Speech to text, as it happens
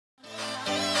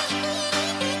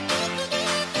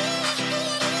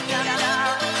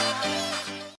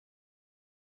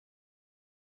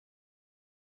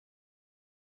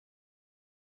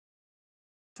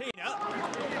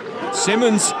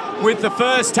Simmons with the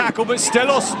first tackle, but still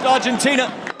Argentina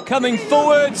coming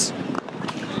forwards.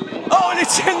 Oh, and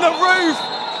it's in the roof!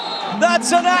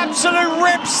 That's an absolute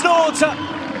rip snorter!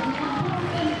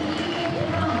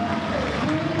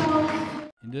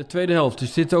 In de tweede helft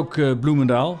is dit ook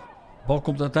Bloemendaal. De bal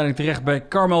komt uiteindelijk terecht bij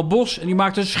Carmel Bos. En die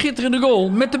maakt een schitterende goal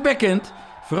met de backhand.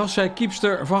 Verrast zij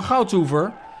keepster van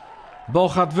Goudshoever. De bal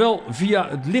gaat wel via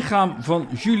het lichaam van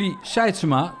Julie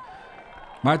Seidsema.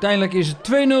 Maar uiteindelijk is het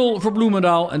 2-0 voor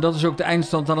Bloemendaal. En dat is ook de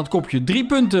eindstand aan het kopje. 3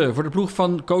 punten voor de ploeg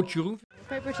van coach Jeroen.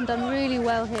 Great Britain done really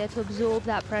well here to absorb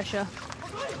that pressure.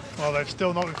 Well, they've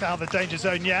still not found the danger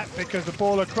zone yet because the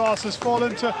ball across has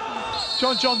fallen to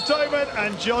John Doman,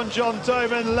 and John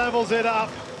Doman levels it up.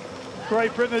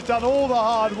 Great Britain had done all the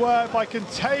hard work by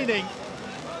containing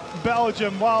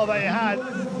Belgium while they had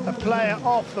a player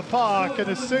off the park, and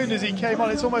as soon as he came on,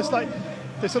 it's almost like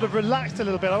they sort of relaxed a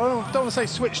little bit. I don't want to say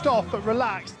switched off, but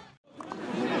relaxed.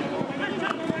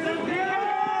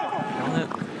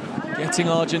 Getting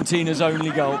Argentina's only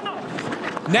goal.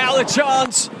 Now the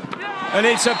chance, and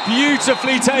it's a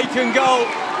beautifully taken goal.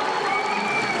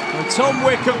 And Tom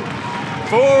Wickham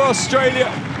for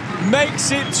Australia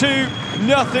makes it 2-0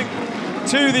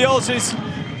 to the Aussies.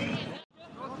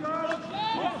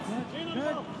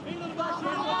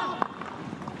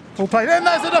 Ball played in,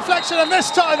 there's a deflection, and this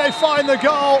time they find the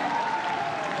goal.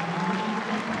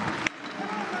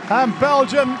 And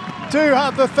Belgium do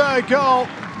have the third goal.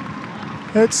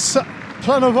 It's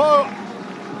Planovo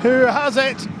who has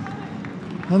it,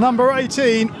 the number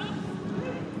 18.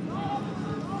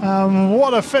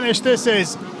 What a finish this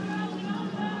is.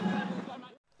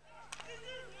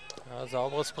 Ja,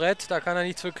 sauberes Brett, da kann er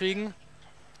nichts für kriegen.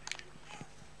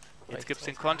 Jetzt gibt es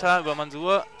den Konter über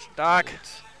Mansour. Stark.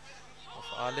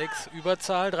 Auf Alex,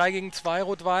 Überzahl, 3 gegen 2,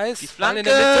 Rot-Weiß. Die Flanke, in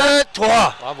der Mitte.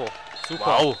 Tor! Bravo, super.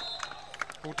 Wow.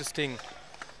 Gutes Ding.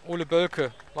 Ole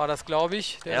Bölke war das, glaube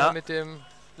ich, der mit dem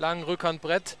langen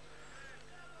Rückhandbrett.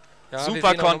 Ja,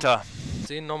 super Konter. Wir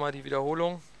sehen nochmal die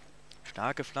Wiederholung.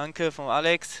 Starke Flanke von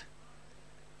Alex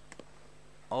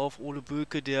auf Ole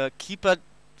Bölke. Der Keeper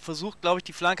versucht, glaube ich,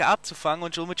 die Flanke abzufangen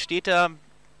und somit steht er,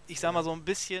 ich sag mal, so ein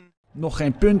bisschen... Nog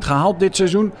geen punt gehaald dit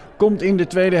seizoen. Komt in de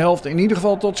tweede helft in ieder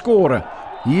geval tot scoren.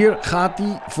 Hier gaat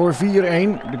hij voor 4-1.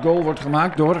 De goal wordt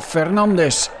gemaakt door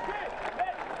Fernandes.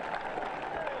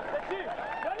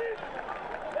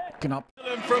 Knap.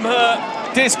 From her,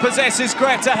 dispossesses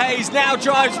Greta Hayes, now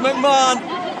drives McMahon.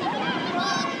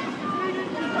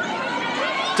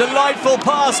 Delightful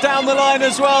pass down the line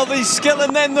as well, the skill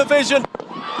and then the vision.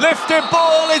 Lifted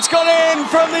ball, it's gone in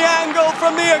from the angle,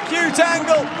 from the acute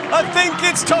angle. I think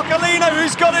it's Tocolino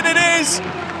who's got it, it is.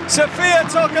 Sofia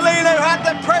Tocolino had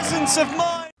the presence of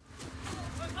mind.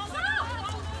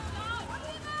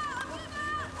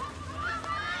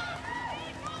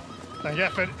 Van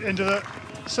Geffen into the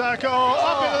circle,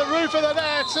 up into the roof of the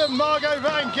net, and Margot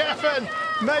Van Geffen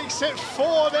makes it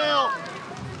 4-0.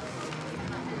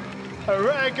 A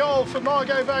rare goal for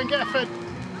Margot Van Geffen.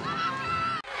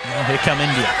 And here come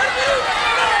India.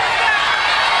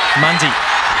 Mundy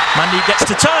gets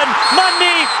to turn.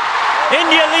 Mundy!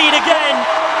 India lead again.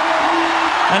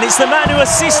 And it's the man who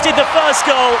assisted the first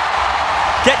goal.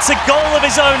 Gets a goal of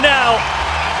his own now.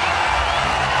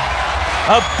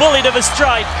 A bullet of a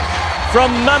strike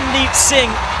from Mandeep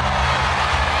Singh.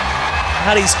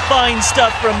 That is fine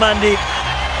stuff from Mandeep.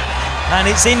 And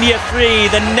it's India 3,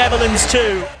 the Netherlands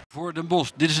 2. Voor Den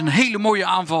Bosch. Dit is een hele mooie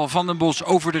aanval van Den Bosch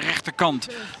over de rechterkant.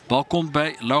 Bal komt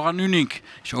bij Laura Nunink.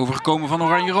 Is overgekomen van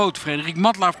Oranje-Rood. Frederik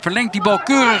Matlaar verlengt die bal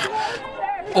keurig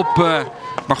op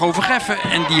Margot van Geffen.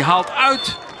 En die haalt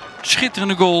uit.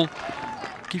 Schitterende goal.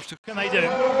 Keepster. Can they do?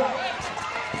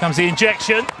 Comes the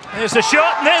injection. There's the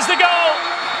shot and there's the goal.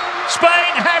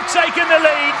 Spain have taken the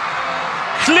lead.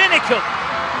 Clinical.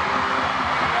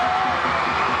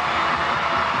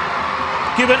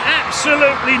 Given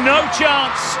absolutely no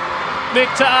chance,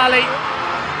 Victor Ali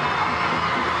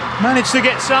managed to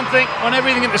get something on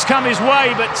everything that has come his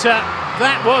way, but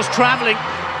that was travelling.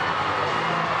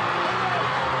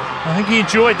 I think he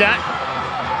enjoyed that.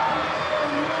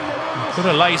 Put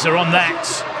a laser on that.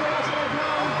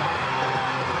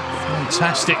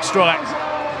 Fantastic strike.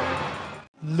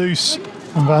 Loose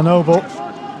from Van Obel,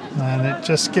 and it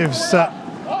just gives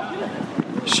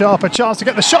Sharp a chance to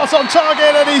get the shot on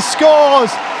target, and he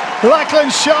scores!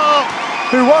 Lachlan Sharp,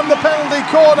 who won the penalty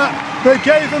corner that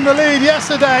gave him the lead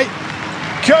yesterday,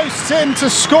 coasts in to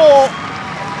score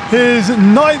his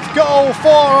 9th goal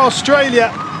for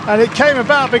Australia, and it came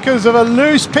about because of a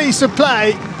loose piece of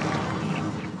play.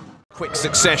 Quick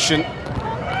succession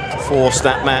forced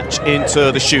that match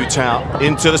into the shootout,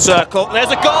 into the circle. There's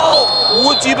a goal!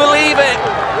 Would you believe it?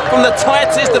 From the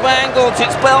tightest of angles,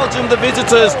 it's Belgium, the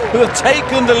visitors, who have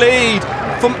taken the lead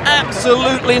from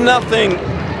absolutely nothing.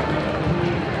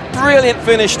 Brilliant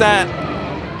finish that.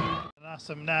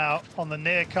 Nassam now on the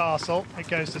near castle. It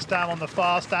goes to Stam on the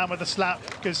far. Stam with a slap.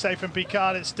 Good save from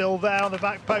Picard. It's still there on the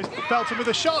back post. Belton with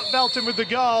a shot. Belton with the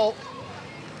goal.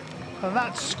 And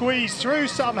that's squeezed through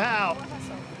somehow.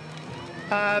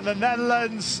 And the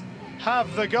Netherlands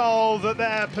have the goal at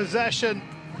their possession.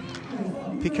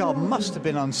 Picard must have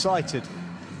been unsighted.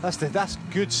 That's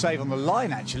good save on the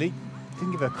line, actually.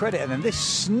 Didn't give her credit, and then this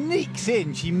sneaks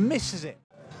in. She misses it.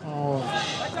 Oh,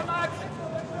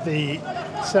 the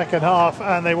second half,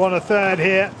 and they won a third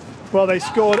here. Well, they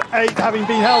scored 8, having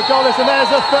been held goalless, and there's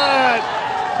a third.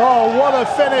 Oh, what a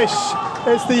finish!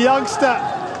 It's the youngster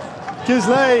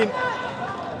Ghislaine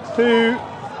who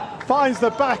finds the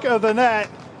back of the net,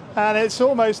 and it's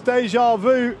almost deja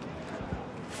vu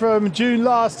from June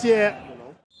last year.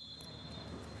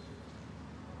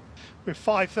 With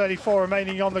 5:34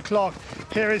 remaining on the clock,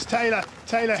 here is Taylor.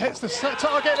 Taylor hits the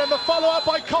target, and the follow-up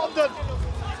by Condon.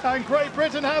 And Great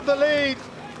Britain have the lead.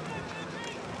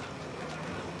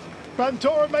 Van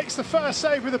Doren makes the first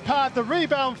save with the pad. The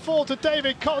rebound fall to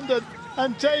David Condon,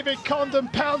 and David Condon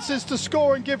pounces to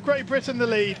score and give Great Britain the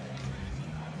lead.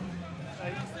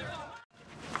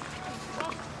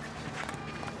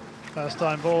 First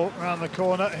time ball around the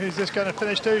corner. Who's this going to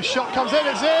finish to? Shot comes in,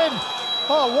 it's in!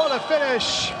 Oh, what a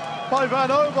finish by Van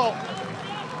Oevel.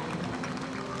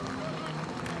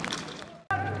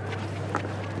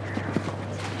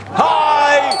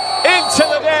 High into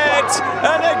the net,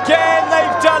 and again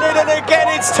they've done it, and again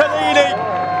it's Tellini.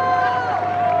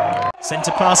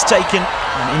 Centre pass taken,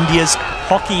 and India's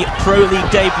Hockey Pro League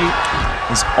debut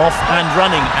is off and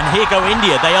running. And here go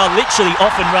India, they are literally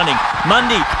off and running.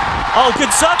 Mundy, oh,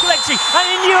 good circle entry, and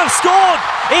India have scored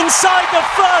inside the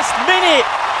first minute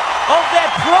of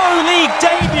their Pro League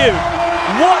debut.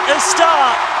 What a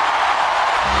start!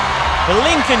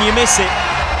 Blink and you miss it.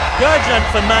 Gurjant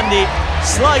for Mundy,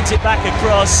 slides it back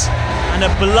across and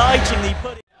obligingly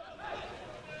put it.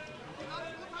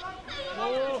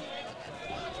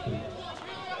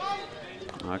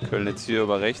 Ja, Köln jetzt hier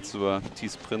über rechts, über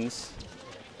Thies Prinz.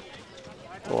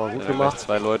 Oh, gut gemacht.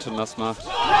 2 Leute nass macht.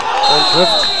 Und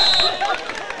trifft.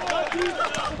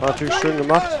 War natürlich schön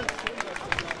gemacht.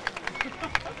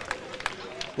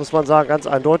 Muss man sagen, ganz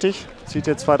eindeutig. Zieht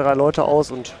jetzt 2, 3 Leute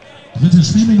aus und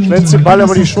schlänzt den Ball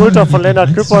über die Schulter von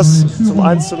Lennart Küppers zum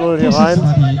 1:0 hier rein.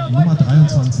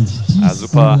 Ja,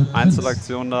 super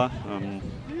Einzelaktion da,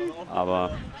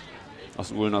 aber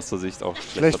aus Uhlenhauser Sicht auch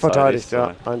schlecht verteidigt,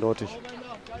 ja, eindeutig.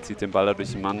 Zieht den Ball da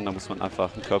durch den Mann, da muss man einfach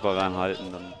den Körper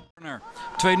reinhalten. Dann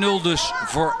 2-0 dus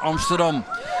voor Amsterdam.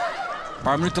 Een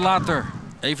paar minuten later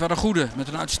Eva de Goede met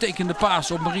een uitstekende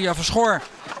paas op Maria Verschoor.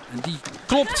 En die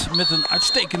klopt met een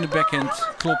uitstekende backhand.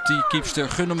 Klopt die keepster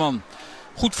Gunneman.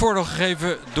 Goed voordeel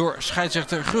gegeven door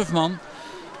scheidsrechter Grufman.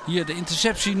 Hier de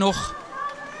interceptie nog.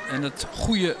 En het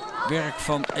goede werk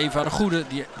van Eva de Goede,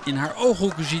 die in haar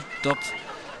ooghoeken ziet dat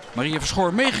Maria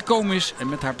Verschoor meegekomen is en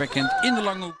met haar backhand in de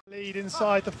lange hoek. Lead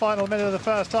inside the final minute of the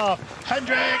first half.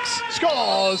 Hendricks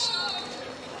scores!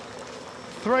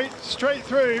 Straight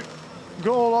through.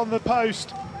 Goal on the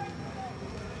post.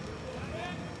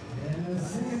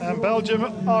 And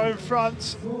Belgium are in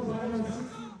front.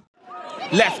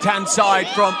 Left-hand side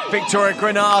from Victoria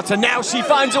Granata. Now she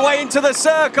finds a way into the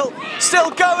circle. Still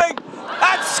going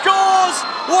and scores!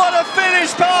 What a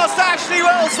finish past Ashley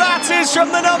Wells. That is from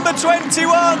the number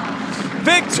 21.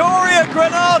 Victoria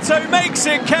Granato makes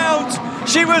it count.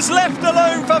 She was left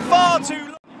alone for far too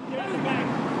long.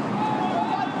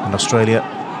 And Australia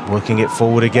working it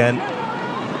forward again.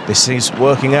 This is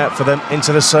working out for them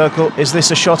into the circle. Is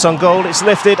this a shot on goal? It's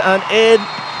lifted and in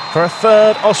for a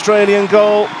third Australian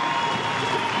goal.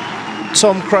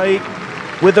 Tom Craig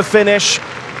with the finish.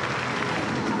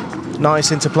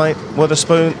 Nice interplay.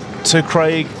 Witherspoon to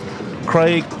Craig.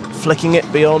 Craig flicking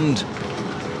it beyond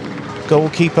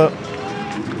goalkeeper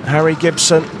Harry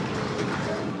Gibson.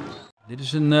 Dit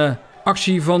is een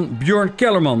actie van Björn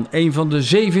Kellerman, een van de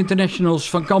 7 internationals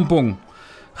van Kampong.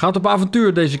 Gaat op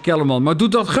avontuur deze Kellerman, maar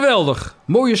doet dat geweldig.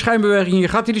 Mooie schijnbeweging. Hier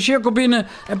gaat hij de cirkel binnen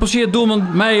en passeert doelman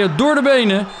Meijer door de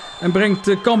benen. En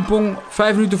brengt Kampong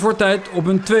 5 minuten voor tijd op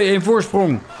een 2-1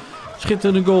 voorsprong.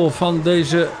 Schitterende goal van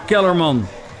deze Kellerman.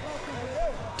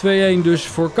 2-1 dus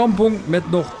voor Kampong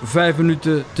met nog 5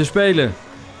 minuten te spelen.